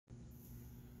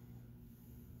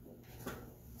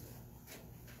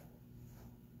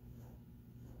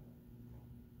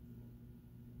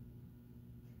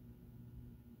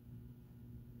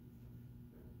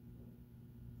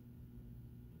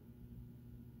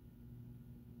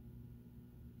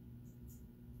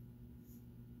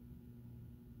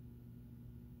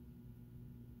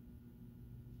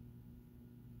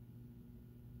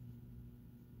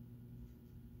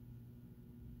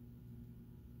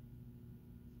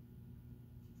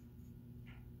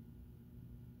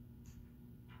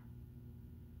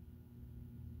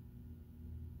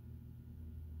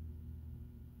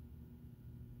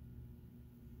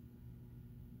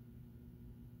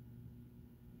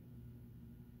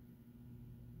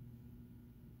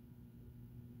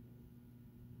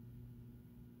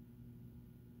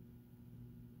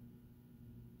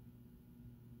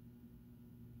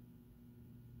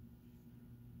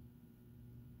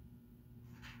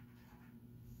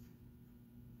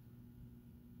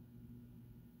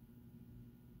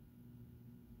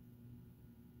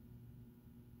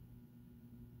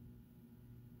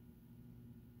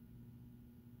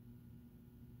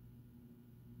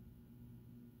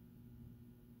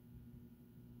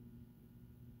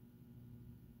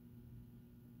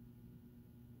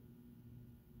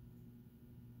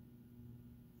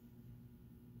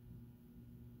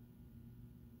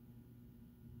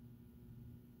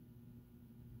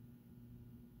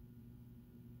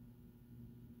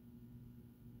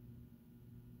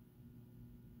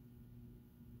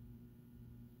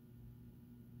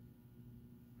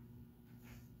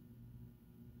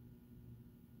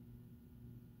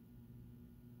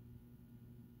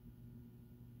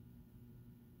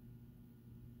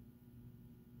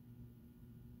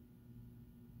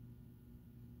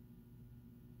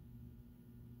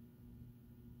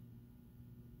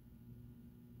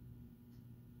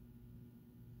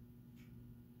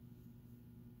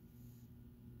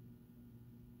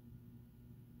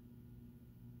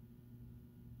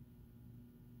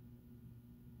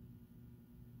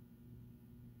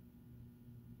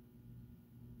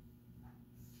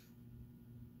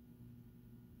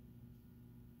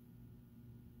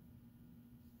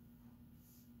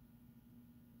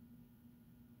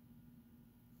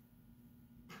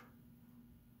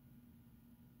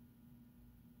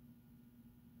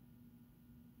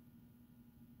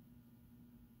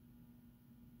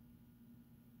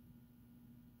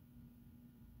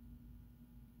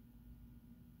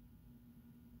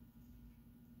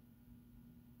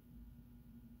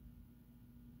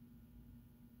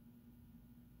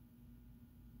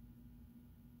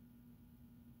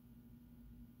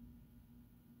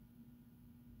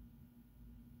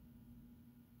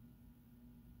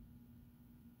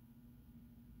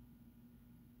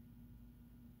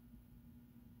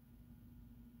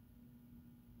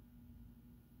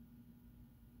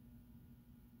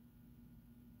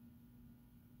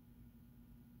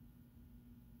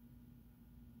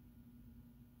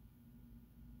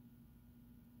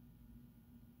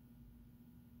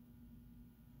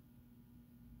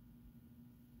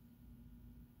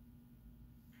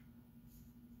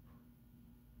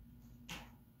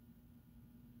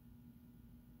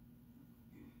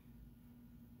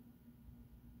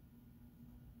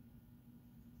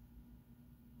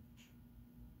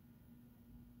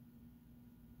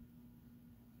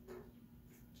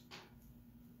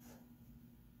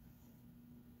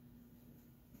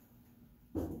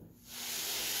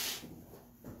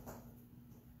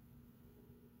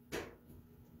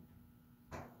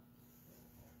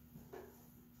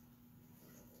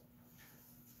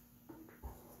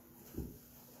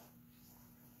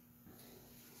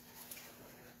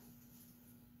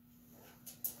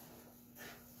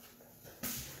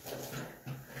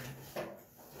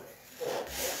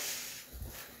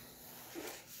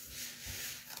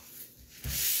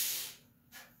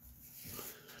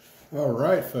All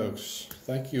right, folks.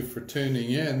 Thank you for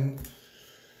tuning in.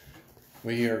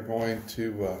 We are going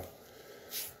to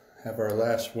have our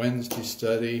last Wednesday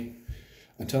study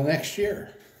until next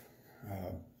year.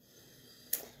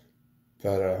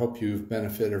 But I hope you've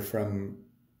benefited from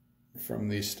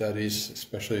these studies,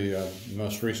 especially the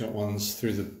most recent ones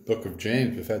through the book of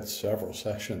James. We've had several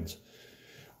sessions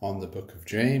on the book of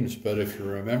James, but if you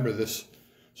remember, this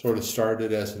sort of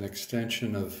started as an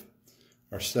extension of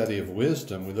our study of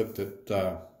wisdom. We looked at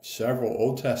several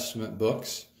Old Testament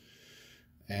books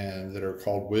and that are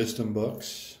called wisdom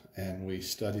books, and we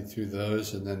studied through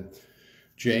those. And then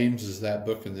James is that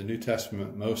book in the New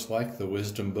Testament most like the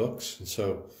wisdom books, and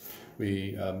so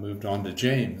we moved on to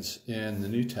James in the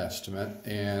New Testament,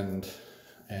 and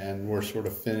we're sort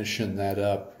of finishing that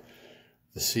up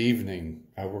this evening.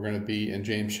 We're going to be in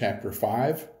James chapter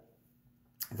 5,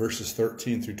 verses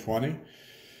 13 through 20.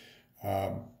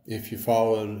 If you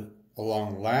followed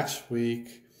along last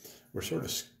week, we're sort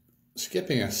of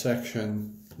skipping a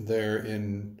section there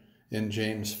in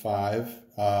James 5.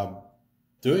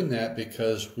 Doing that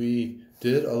because we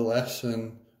did a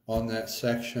lesson on that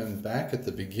section back at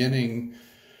the beginning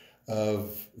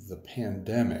of the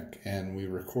pandemic, and we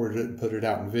recorded it and put it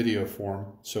out in video form,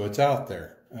 so it's out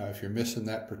there. If you're missing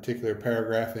that particular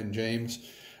paragraph in James,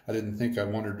 I didn't think I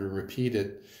wanted to repeat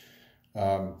it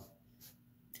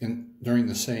during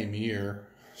the same year,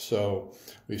 so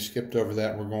we skipped over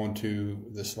that. We're going to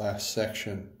this last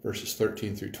section, verses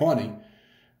 13 through 20,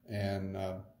 and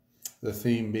the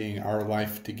theme being our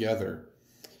life together.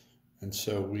 And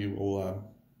so we will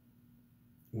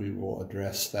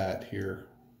address that here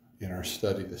in our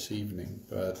study this evening.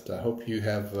 But I hope you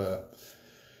have are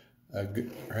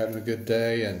having a good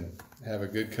day and have a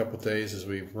good couple of days as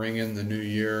we bring in the new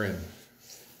year,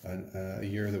 and a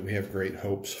year that we have great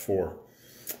hopes for.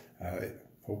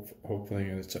 Hopefully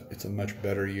it's a much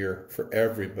better year for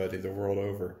everybody the world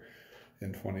over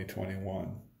in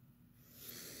 2021.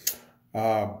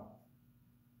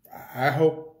 I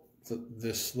hope that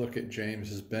this look at James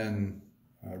has been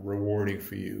rewarding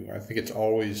for you. I think it's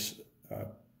always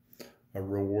a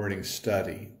rewarding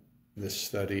study, this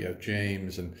study of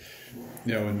James. And,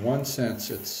 in one sense,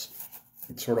 it's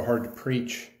sort of hard to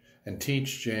preach and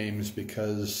teach James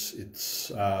because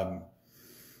it's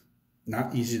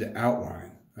not easy to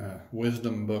outline.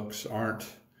 Wisdom books aren't,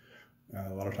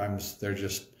 a lot of times they're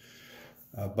just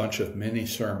a bunch of mini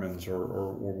sermons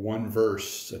or one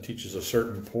verse that teaches a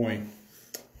certain point.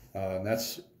 And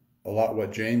that's a lot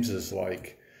what James is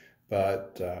like,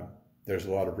 but there's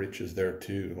a lot of riches there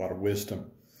too, a lot of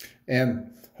wisdom.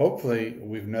 And hopefully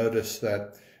we've noticed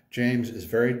that James is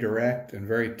very direct and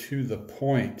very to the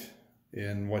point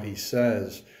in what he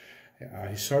says.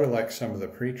 He's sort of like some of the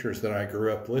preachers that I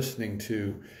grew up listening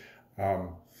to.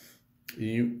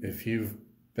 If you've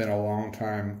been a long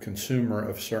time consumer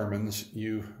of sermons,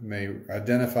 you may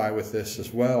identify with this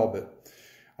as well, but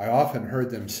I often heard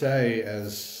them say,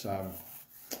 as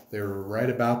they were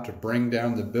right about to bring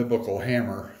down the biblical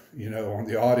hammer, on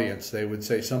the audience, they would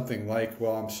say something like,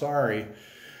 well, I'm sorry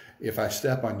if I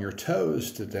step on your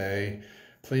toes today.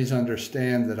 Please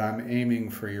understand that I'm aiming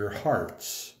for your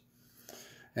hearts.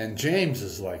 And James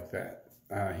is like that.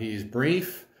 He's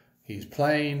brief, he's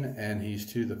plain, and he's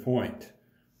to the point.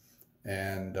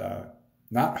 And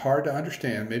not hard to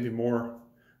understand, maybe more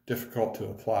difficult to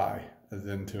apply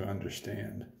than to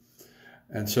understand.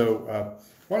 And so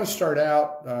I want to start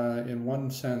out in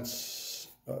one sense,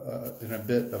 in a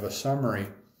bit of a summary,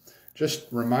 just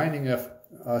reminding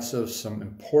us of some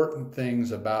important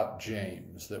things about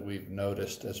James that we've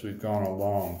noticed as we've gone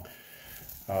along.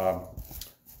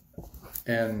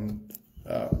 And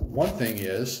one thing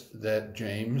is that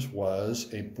James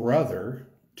was a brother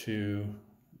to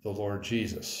the Lord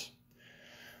Jesus.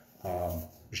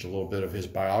 There's a little bit of his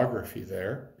biography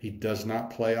there. He does not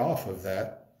play off of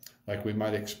that like we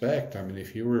might expect. I mean,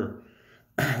 if you were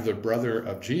the brother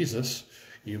of Jesus,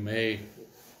 you may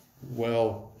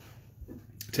well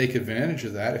take advantage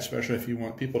of that, especially if you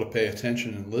want people to pay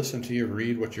attention and listen to you,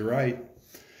 read what you write.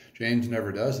 James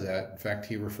never does that. In fact,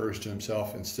 he refers to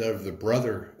himself, instead of the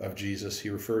brother of Jesus, he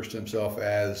refers to himself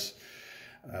as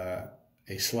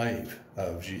a slave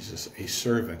of Jesus, a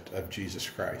servant of Jesus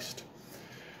Christ.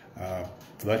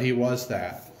 But he was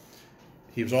that.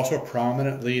 He was also a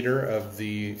prominent leader of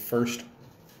the first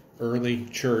early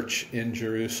church in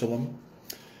Jerusalem.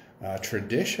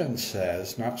 Tradition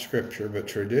says, not scripture, but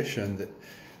tradition,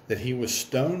 that he was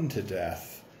stoned to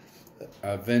death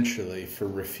eventually for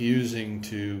refusing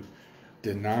to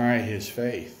deny his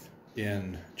faith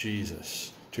in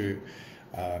Jesus.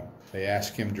 They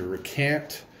asked him to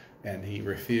recant, and he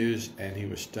refused, and he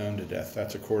was stoned to death.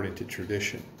 That's according to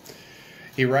tradition.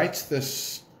 He writes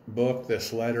this book,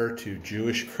 this letter, to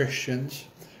Jewish Christians,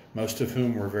 most of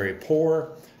whom were very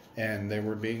poor, and they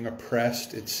were being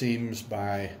oppressed, it seems,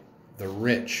 by the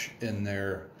rich in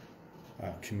their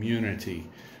community,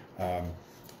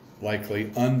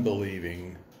 likely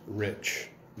unbelieving rich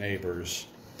neighbors.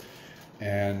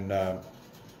 And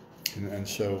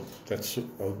so that's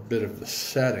a bit of the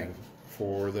setting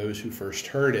for those who first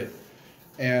heard it.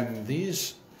 And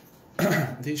these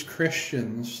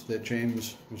Christians that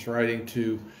James was writing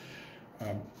to,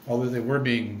 although they were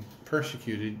being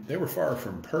persecuted, they were far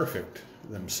from perfect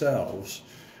themselves.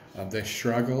 They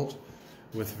struggled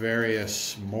with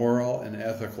various moral and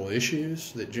ethical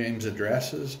issues that James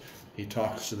addresses. He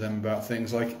talks to them about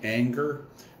things like anger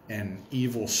and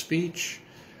evil speech,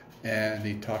 and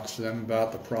he talks to them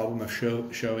about the problem of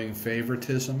showing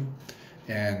favoritism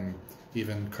and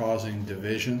even causing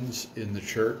divisions in the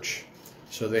church.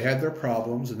 So they had their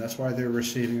problems, and that's why they're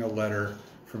receiving a letter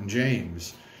from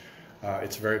James.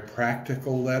 It's a very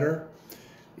practical letter.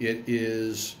 It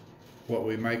is what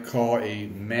we might call a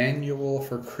manual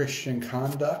for Christian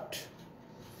conduct.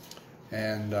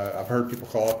 And I've heard people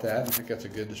call it that. I think that's a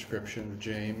good description of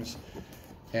James.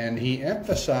 And he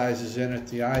emphasizes in it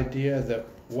the idea that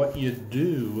what you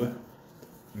do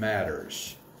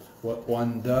matters. What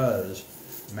one does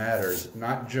matters,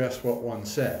 not just what one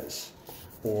says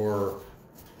or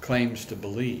claims to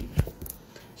believe.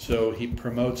 So he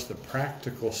promotes the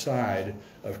practical side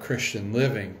of Christian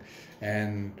living.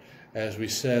 And as we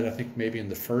said, I think maybe in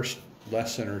the first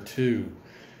lesson or two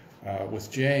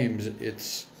with James,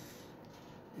 it's,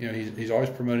 he's always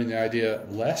promoting the idea,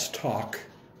 less talk,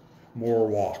 more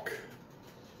walk.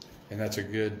 And that's a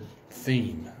good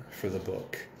theme for the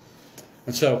book.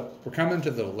 And so we're coming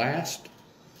to the last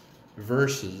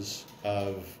verses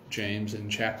of James in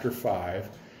chapter 5,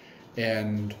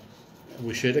 and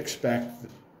we should expect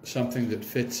something that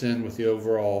fits in with the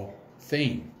overall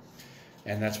theme.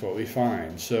 And that's what we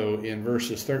find. So in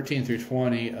verses 13 through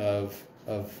 20 of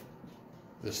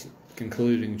this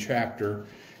concluding chapter,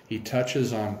 he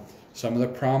touches on some of the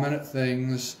prominent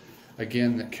things,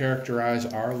 again, that characterize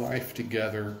our life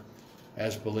together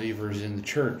as believers in the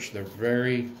church. They're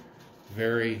very,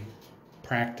 very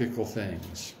practical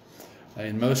things.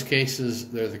 In most cases,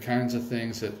 they're the kinds of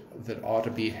things that ought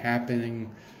to be happening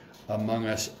among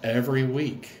us every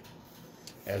week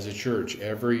as a church,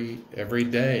 every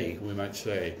day, we might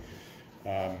say.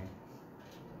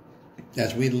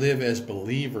 As we live as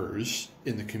believers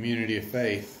in the community of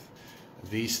faith,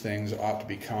 these things ought to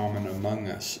be common among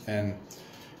us. And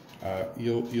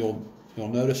you'll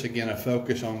notice again a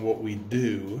focus on what we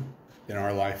do in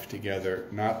our life together,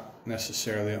 not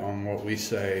necessarily on what we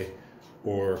say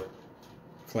or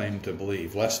claim to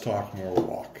believe. Less talk, more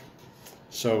walk.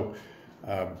 So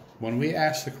when we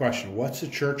ask the question, what's the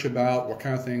church about? What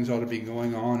kind of things ought to be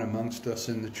going on amongst us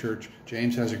in the church?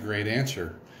 James has a great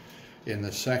answer in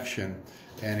this section.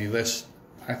 And he lists,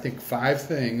 I think, 5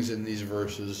 things in these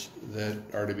verses that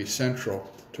are to be central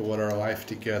to what our life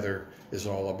together is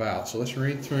all about. So let's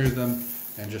read through them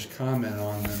and just comment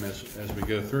on them as we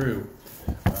go through.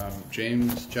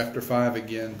 James chapter 5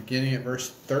 again, beginning at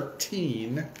verse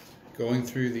 13, going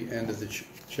through the end of the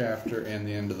chapter and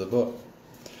the end of the book.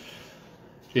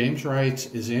 James writes,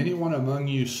 "Is anyone among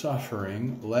you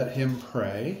suffering? Let him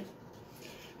pray.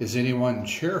 Is anyone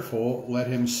cheerful? Let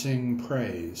him sing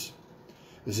praise.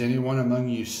 Is anyone among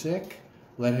you sick?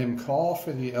 Let him call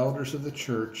for the elders of the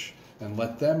church and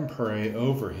let them pray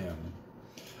over him,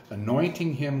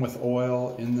 anointing him with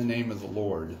oil in the name of the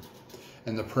Lord.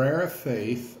 And the prayer of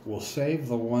faith will save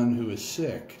the one who is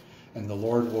sick, and the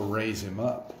Lord will raise him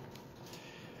up.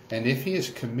 And if he has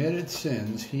committed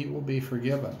sins, he will be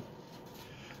forgiven.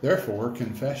 Therefore,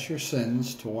 confess your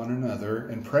sins to one another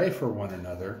and pray for one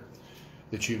another,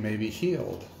 that you may be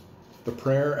healed. The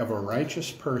prayer of a righteous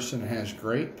person has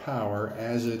great power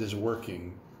as it is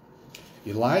working.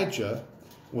 Elijah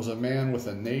was a man with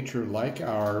a nature like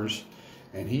ours,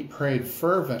 and he prayed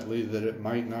fervently that it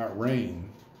might not rain.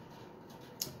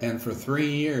 And for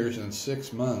 3 years and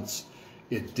 6 months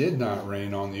it did not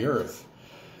rain on the earth.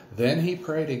 Then he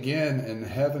prayed again, and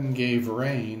heaven gave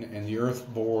rain, and the earth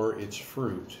bore its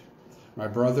fruit. My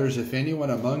brothers, if anyone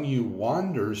among you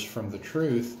wanders from the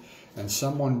truth, and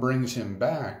someone brings him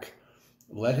back,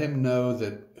 let him know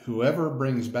that whoever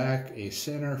brings back a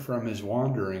sinner from his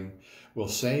wandering will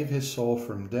save his soul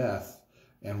from death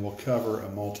and will cover a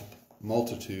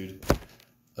multitude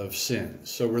of sins."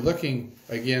 So we're looking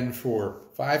again for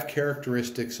 5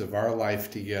 characteristics of our life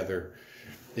together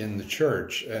in the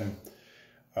church, and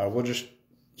we'll just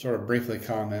sort of briefly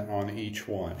comment on each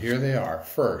one. Here they are.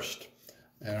 First,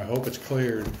 And I hope it's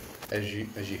clear as you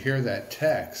hear that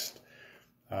text.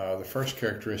 The first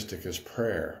characteristic is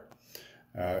prayer.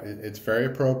 It's very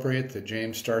appropriate that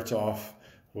James starts off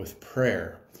with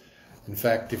prayer. In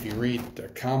fact, if you read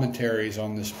commentaries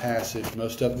on this passage,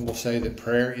 most of them will say that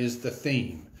prayer is the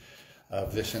theme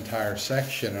of this entire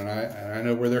section. And I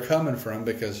know where they're coming from,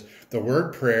 because the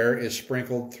word prayer is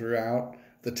sprinkled throughout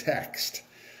the text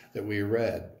that we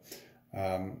read.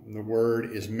 The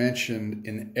word is mentioned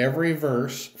in every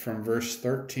verse from verse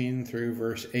 13 through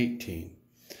verse 18.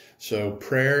 So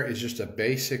prayer is just a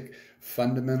basic,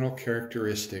 fundamental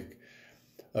characteristic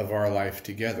of our life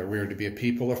together. We are to be a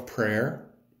people of prayer,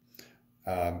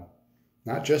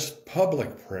 not just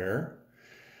public prayer,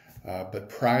 but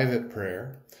private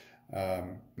prayer.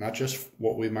 Not just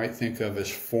what we might think of as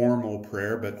formal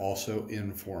prayer, but also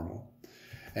informal.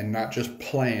 And not just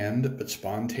planned, but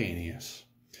spontaneous.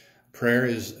 Prayer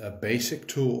is a basic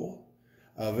tool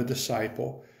of a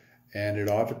disciple, and it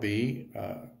ought to be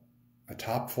a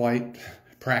top-flight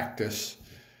practice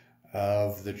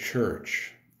of the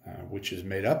church, which is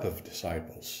made up of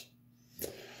disciples.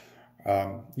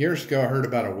 Years ago, I heard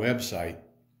about a website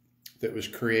that was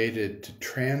created to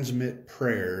transmit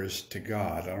prayers to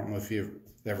God. I don't know if you've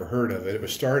ever heard of it. It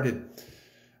was started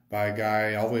by a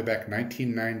guy all the way back in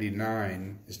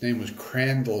 1999. His name was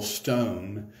Crandall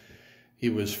Stone. He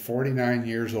was 49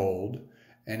 years old,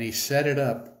 and he set it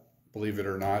up, believe it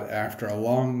or not, after a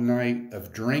long night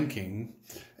of drinking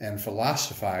and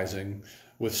philosophizing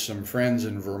with some friends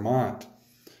in Vermont.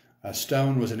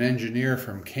 Stone was an engineer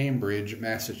from Cambridge,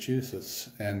 Massachusetts,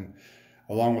 and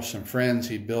along with some friends,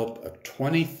 he built a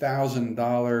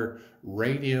 $20,000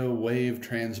 radio wave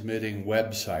transmitting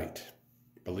website,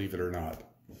 believe it or not.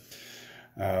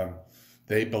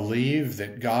 They believed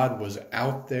that God was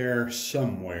out there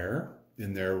somewhere,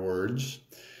 in their words,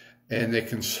 and they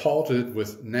consulted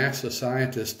with NASA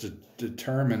scientists to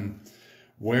determine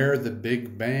where the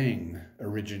Big Bang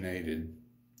originated.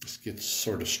 This gets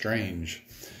sort of strange.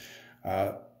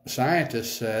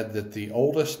 Scientists said that the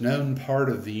oldest known part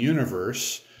of the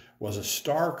universe was a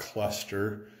star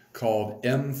cluster called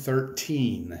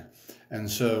M13.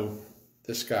 And so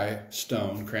this guy,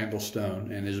 Stone, Crandall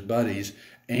Stone, and his buddies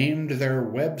aimed their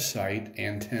website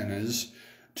antennas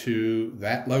to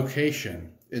that location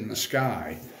in the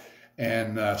sky.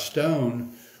 And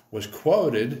Stone was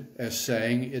quoted as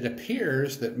saying, "It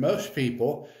appears that most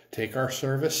people take our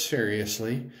service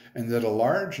seriously and that a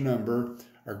large number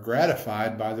are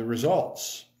gratified by the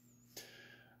results."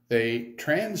 They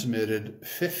transmitted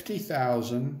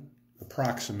 50,000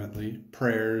 approximately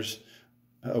prayers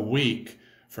a week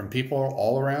from people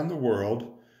all around the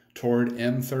world toward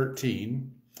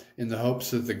M13 in the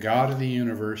hopes that the God of the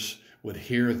universe would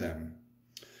hear them.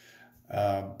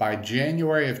 By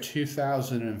January of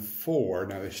 2004,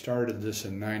 now they started this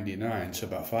in 99, so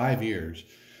about 5 years.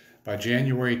 By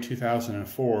January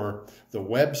 2004, the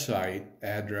website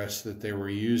address that they were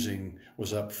using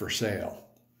was up for sale.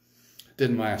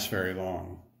 Didn't last very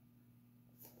long.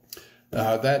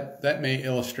 That may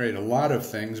illustrate a lot of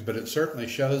things, but it certainly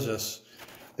shows us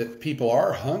that people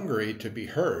are hungry to be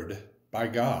heard by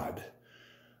God.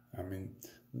 I mean,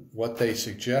 what they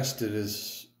suggested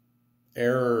is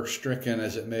error-stricken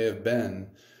as it may have been,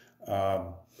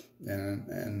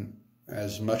 and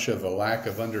as much of a lack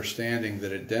of understanding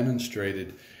that it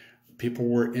demonstrated, people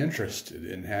were interested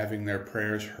in having their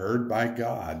prayers heard by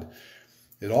God.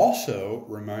 It also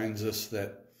reminds us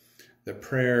that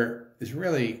prayer is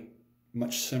really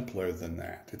much simpler than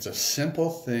that. It's a simple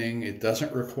thing. It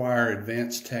doesn't require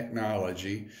advanced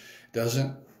technology. It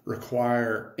doesn't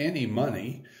require any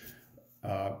money,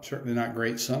 certainly not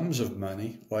great sums of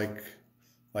money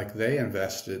like they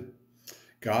invested.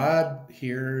 God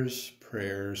hears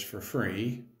prayers for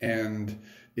free and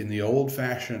in the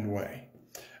old-fashioned way.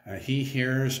 He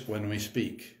hears when we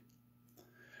speak.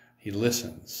 He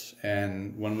listens.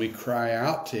 And when we cry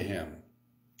out to him,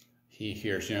 he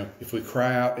hears. You know, if we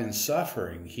cry out in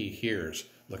suffering, he hears.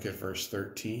 Look at verse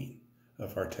 13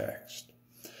 of our text.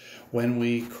 When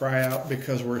we cry out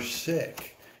because we're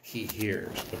sick, he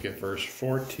hears. Look at verse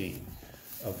 14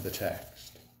 of the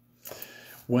text.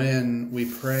 When we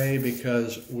pray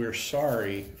because we're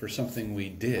sorry for something we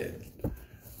did,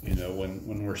 you know,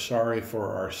 when we're sorry for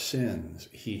our sins,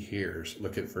 he hears.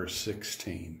 Look at verse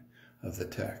 16 of the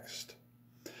text.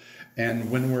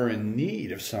 And when we're in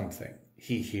need of something,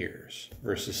 he hears.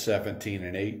 Verses 17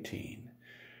 and 18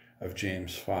 of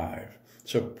James 5.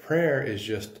 So prayer is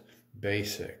just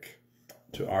basic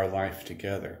to our life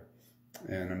together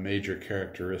and a major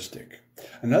characteristic.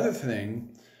 Another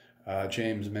thing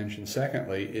James mentioned,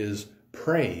 secondly, is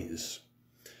praise.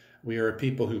 We are a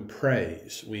people who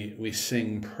praise. We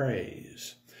sing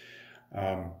praise.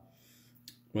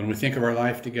 When we think of our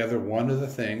life together, one of the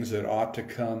things that ought to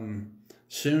come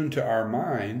soon to our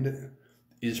mind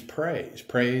is praise.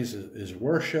 Praise is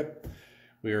worship.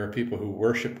 We are a people who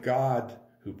worship God,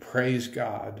 who praise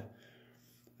God.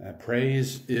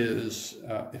 Praise is,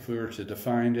 if we were to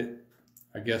define it,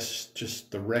 I guess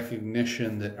just the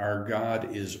recognition that our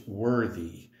God is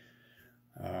worthy.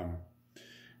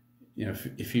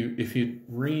 If you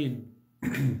read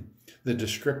the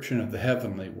description of the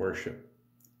heavenly worship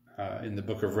in the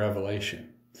book of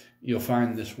Revelation, you'll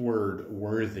find this word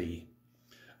worthy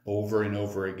over and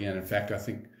over again. In fact, I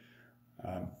think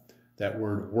that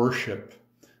word worship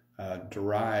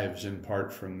derives in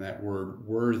part from that word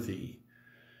worthy.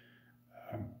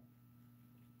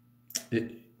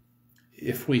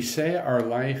 If we say our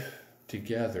life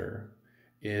together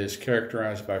is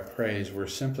characterized by praise, we're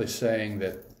simply saying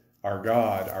that our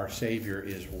God, our Savior,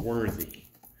 is worthy.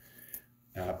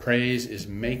 Praise is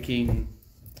making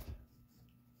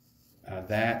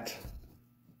that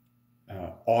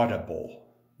audible,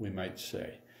 we might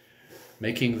say.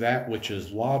 Making that which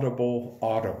is laudable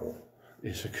audible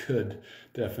is a good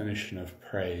definition of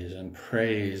praise, and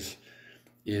praise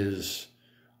is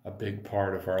a big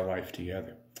part of our life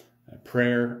together.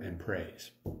 Prayer and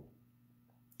praise.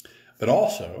 But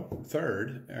also,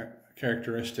 third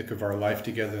characteristic of our life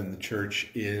together in the church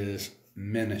is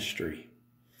ministry.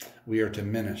 We are to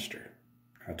minister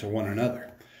to one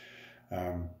another.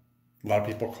 A lot of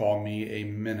people call me a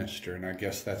minister, and I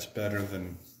guess that's better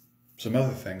than some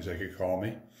other things they could call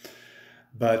me.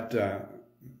 But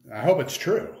I hope it's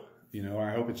true.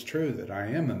 I hope it's true that I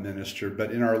am a minister.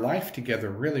 But in our life together,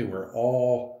 really, we're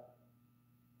all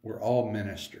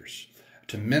ministers.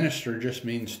 To minister just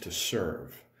means to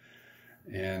serve.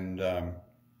 And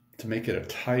to make it a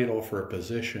title for a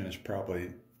position is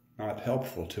probably not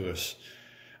helpful to us.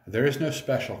 There is no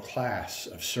special class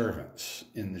of servants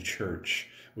in the church.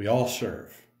 We all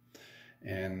serve.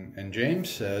 And James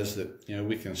says that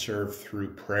we can serve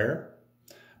through prayer.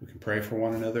 We can pray for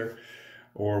one another,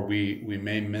 or we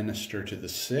may minister to the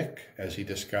sick, as he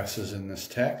discusses in this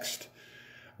text,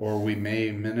 or we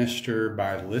may minister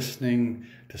by listening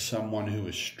to someone who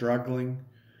is struggling,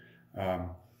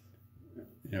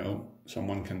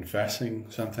 someone confessing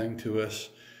something to us.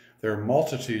 There are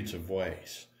multitudes of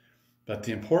ways. But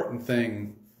the important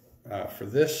thing for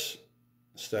this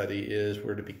study is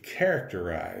we're to be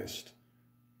characterized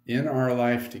in our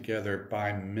life together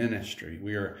by ministry.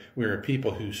 We are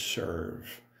people who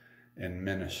serve and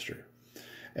minister.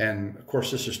 And of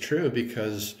course this is true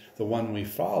because the one we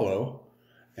follow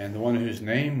and the one whose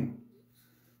name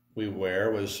we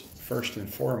wear was first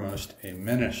and foremost a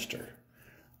minister.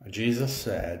 Jesus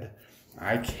said,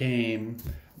 "I came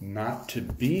not to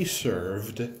be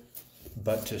served,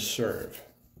 but to serve."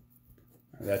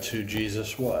 That's who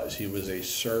Jesus was. He was a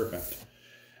servant.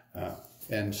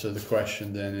 And so the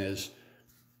question then is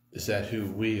that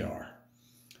who we are?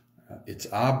 It's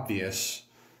obvious,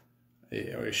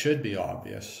 or it should be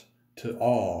obvious to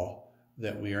all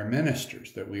that we are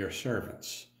ministers, that we are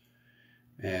servants.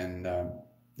 And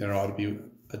there ought to be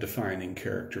a defining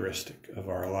characteristic of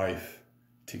our life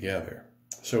together.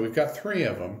 So we've got 3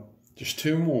 of them, just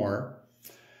 2 more.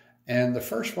 And the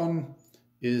first one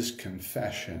is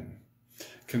confession.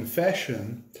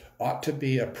 Confession ought to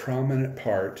be a prominent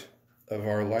part of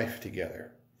our life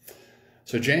together.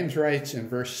 So James writes in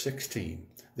verse 16,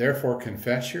 "Therefore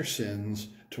confess your sins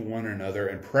to one another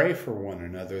and pray for one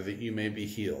another that you may be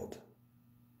healed."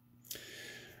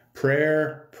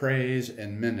 Prayer, praise,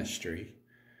 and ministry,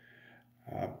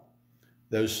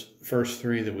 those first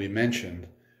 3 that we mentioned,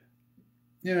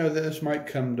 those might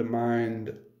come to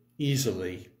mind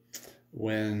easily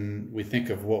when we think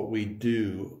of what we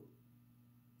do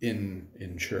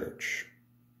in church.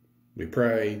 We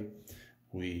pray,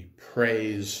 we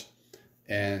praise,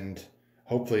 and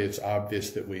hopefully it's obvious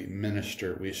that we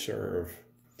minister, we serve.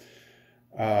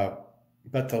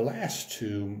 But the last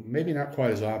 2, maybe not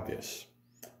quite as obvious,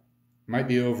 might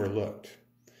be overlooked.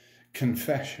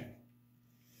 Confession.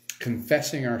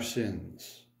 Confessing our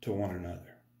sins to one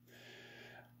another.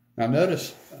 Now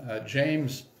notice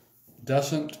James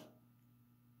doesn't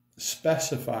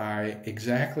specify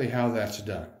exactly how that's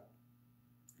done.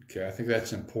 Okay, I think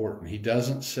that's important. He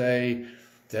doesn't say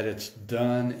that it's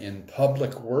done in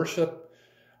public worship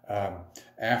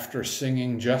after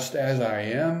singing "Just As I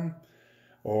Am"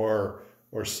 or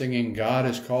singing "God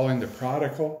is Calling the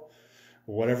Prodigal,"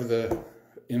 or whatever the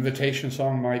invitation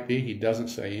song might be. He doesn't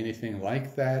say anything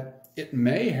like that. It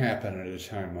may happen at a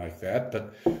time like that,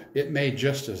 but it may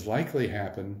just as likely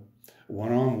happen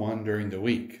one-on-one during the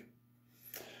week.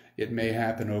 It may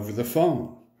happen over the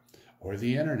phone or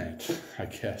the internet, I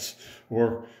guess,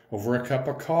 or over a cup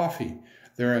of coffee.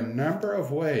 There are a number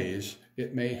of ways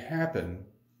it may happen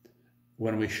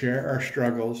when we share our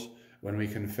struggles, when we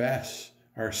confess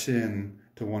our sin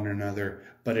to one another,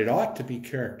 but it ought to be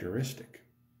characteristic.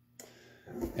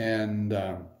 And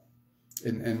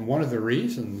one of the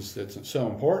reasons that's so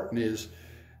important is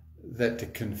that to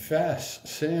confess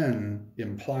sin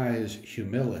implies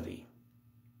humility.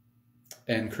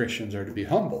 And Christians are to be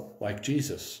humble, like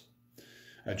Jesus.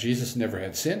 Jesus never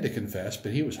had sin to confess,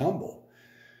 but he was humble.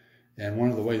 And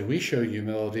one of the ways we show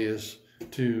humility is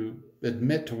to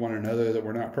admit to one another that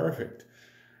we're not perfect.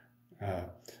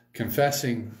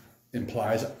 Confessing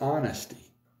implies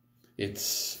honesty.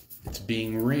 It's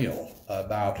being real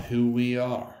about who we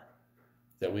are,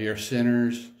 that we are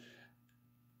sinners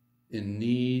in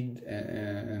need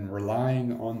and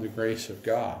relying on the grace of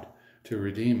God to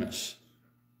redeem us.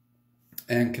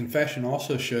 And confession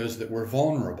also shows that we're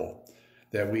vulnerable,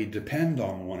 that we depend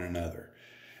on one another,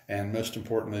 and most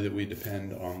importantly, that we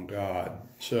depend on God.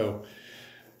 So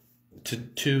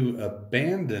to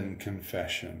abandon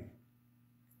confession,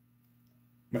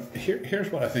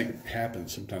 here's what I think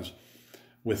happens sometimes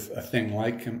with a thing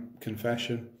like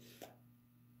confession.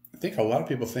 I think a lot of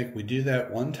people think we do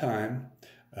that one time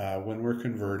when we're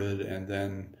converted, and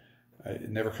then it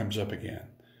never comes up again.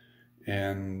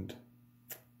 And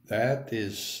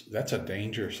that's a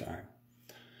danger sign.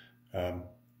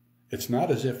 It's not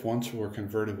as if once we're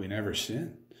converted we never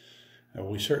sin.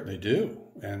 We certainly do,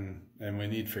 and we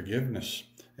need forgiveness,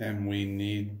 and we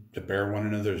need to bear one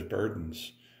another's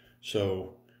burdens.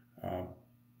 So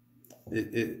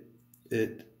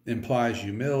it implies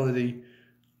humility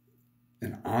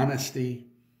and honesty,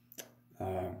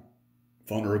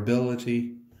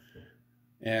 vulnerability,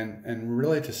 and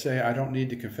really to say I don't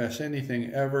need to confess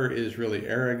anything ever is really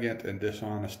arrogant and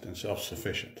dishonest and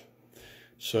self-sufficient.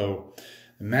 So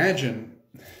imagine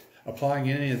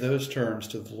applying any of those terms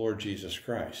to the Lord Jesus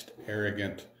Christ.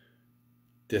 Arrogant,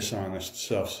 dishonest,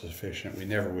 self-sufficient. We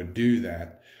never would do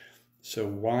that. So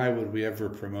why would we ever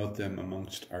promote them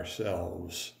amongst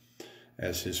ourselves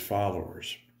as his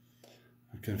followers?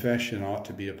 Confession ought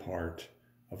to be a part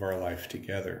of our life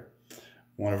together.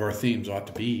 One of our themes ought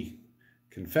to be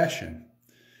confession.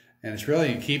 And it's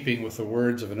really in keeping with the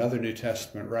words of another New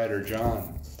Testament writer,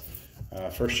 John.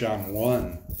 1 John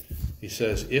 1, he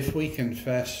says, if we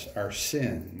confess our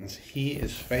sins, he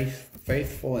is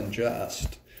faithful and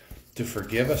just to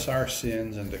forgive us our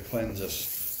sins and to cleanse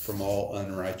us from all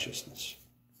unrighteousness.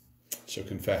 So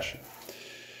confession.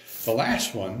 The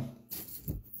last one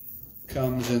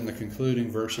comes in the concluding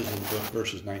verses of the book,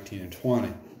 verses 19 and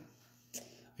 20.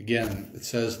 Again, it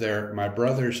says there, my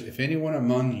brothers, if anyone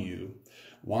among you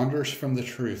wanders from the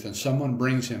truth and someone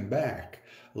brings him back,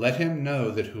 let him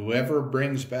know that whoever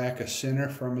brings back a sinner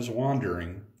from his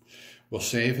wandering will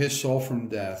save his soul from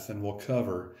death and will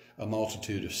cover a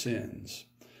multitude of sins.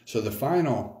 So the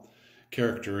final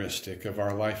characteristic of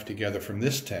our life together from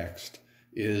this text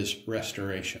is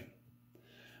restoration.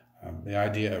 The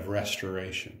idea of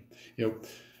restoration.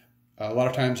 A lot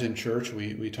of times in church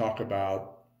we talk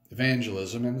about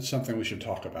evangelism, and it's something we should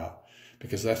talk about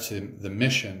because that's the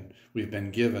mission we've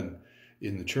been given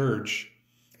in the church.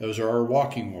 Those are our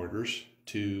walking orders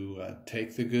to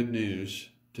take the good news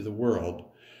to the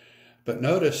world. But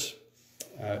notice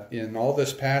in all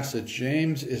this passage,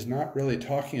 James is not really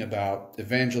talking about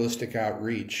evangelistic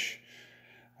outreach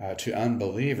to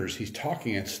unbelievers. He's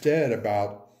talking instead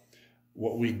about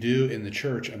what we do in the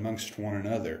church amongst one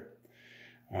another.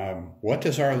 What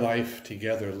does our life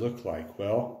together look like?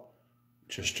 Well,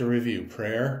 just to review,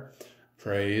 prayer,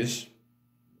 praise,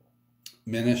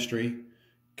 ministry,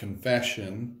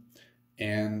 confession,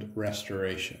 and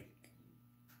restoration.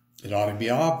 It ought to be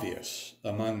obvious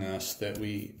among us that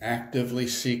we actively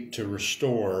seek to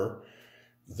restore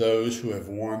those who have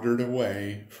wandered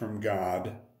away from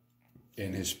God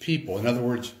and his people. In other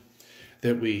words,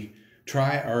 that we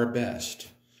try our best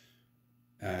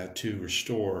to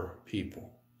restore people.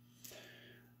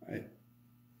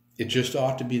 It just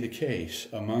ought to be the case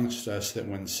amongst us that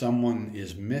when someone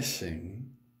is missing,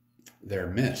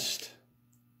 they're missed.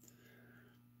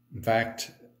 In fact,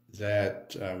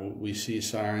 that we see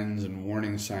signs and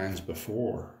warning signs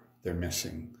before they're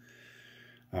missing.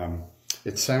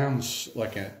 It sounds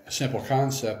like a simple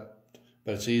concept,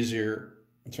 but it's easier.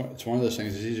 It's one of those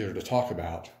things that's easier to talk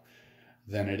about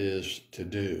than it is to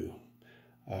do.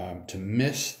 To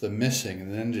miss the missing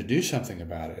and then to do something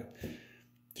about it,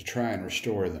 to try and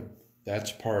restore them.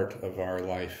 That's part of our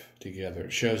life together.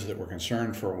 It shows that we're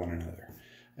concerned for one another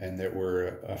and that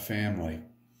we're a family.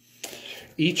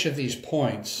 Each of these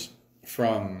points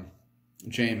from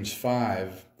James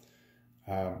 5,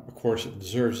 of course, it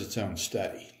deserves its own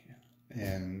study,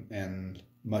 and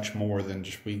much more than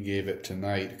just we gave it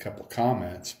tonight, a couple of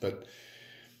comments. But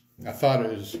I thought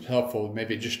it was helpful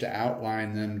maybe just to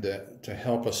outline them to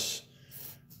help us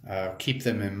keep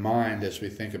them in mind as we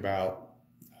think about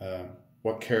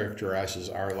what characterizes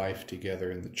our life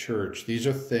together in the church. These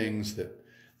are things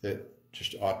that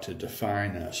just ought to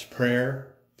define us: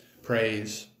 prayer,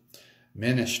 praise,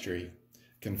 ministry,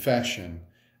 confession,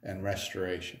 and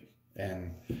restoration.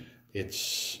 And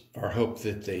it's our hope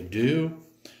that they do.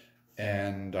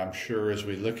 And I'm sure as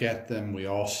we look at them, we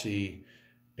all see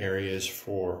areas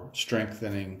for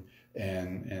strengthening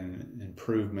and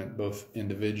improvement, both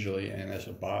individually and as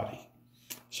a body.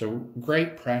 So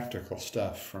great practical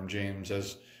stuff from James,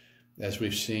 as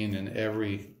we've seen in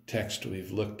every text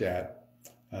we've looked at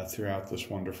throughout this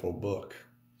wonderful book.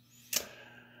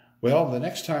 Well, the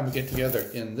next time we get together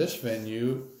in this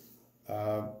venue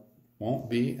won't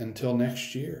be until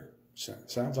next year.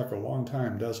 Sounds like a long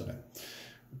time, doesn't it?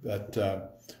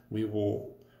 But we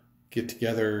will get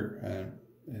together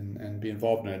and be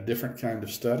involved in a different kind of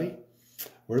study.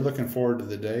 We're looking forward to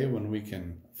the day when we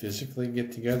can physically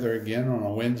get together again on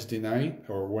a Wednesday night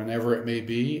or whenever it may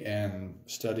be and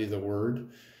study the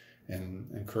Word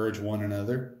and encourage one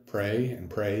another, pray and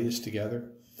praise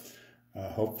together.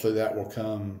 Hopefully that will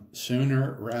come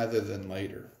sooner rather than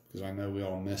later, because I know we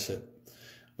all miss it.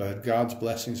 But God's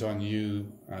blessings on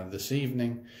you this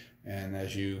evening, and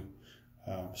as you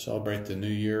celebrate the new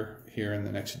year here in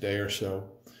the next day or so,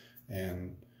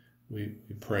 and we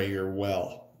pray you're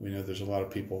well. We know there's a lot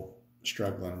of people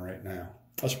struggling right now.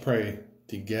 Let's pray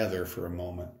together for a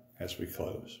moment as we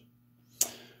close.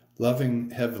 Loving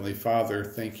Heavenly Father,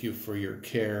 thank you for your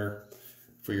care,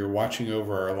 for your watching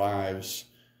over our lives,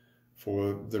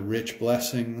 for the rich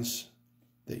blessings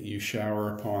that you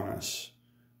shower upon us.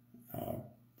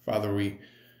 Father,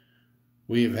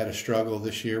 we have had a struggle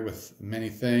this year with many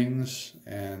things,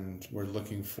 and we're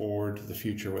looking forward to the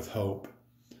future with hope.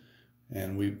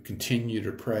 And we continue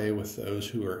to pray with those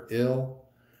who are ill,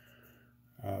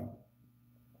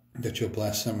 that you'll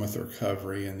bless them with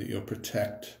recovery and that you'll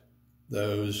protect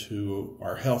those who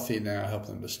are healthy now, help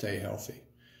them to stay healthy.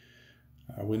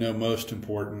 We know most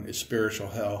important is spiritual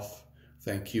health.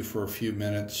 Thank you for a few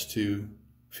minutes to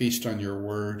feast on your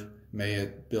word. May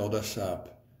it build us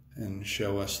up and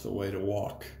show us the way to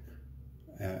walk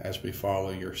as we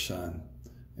follow your Son.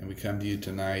 And we come to you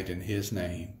tonight in his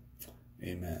name.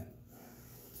 Amen.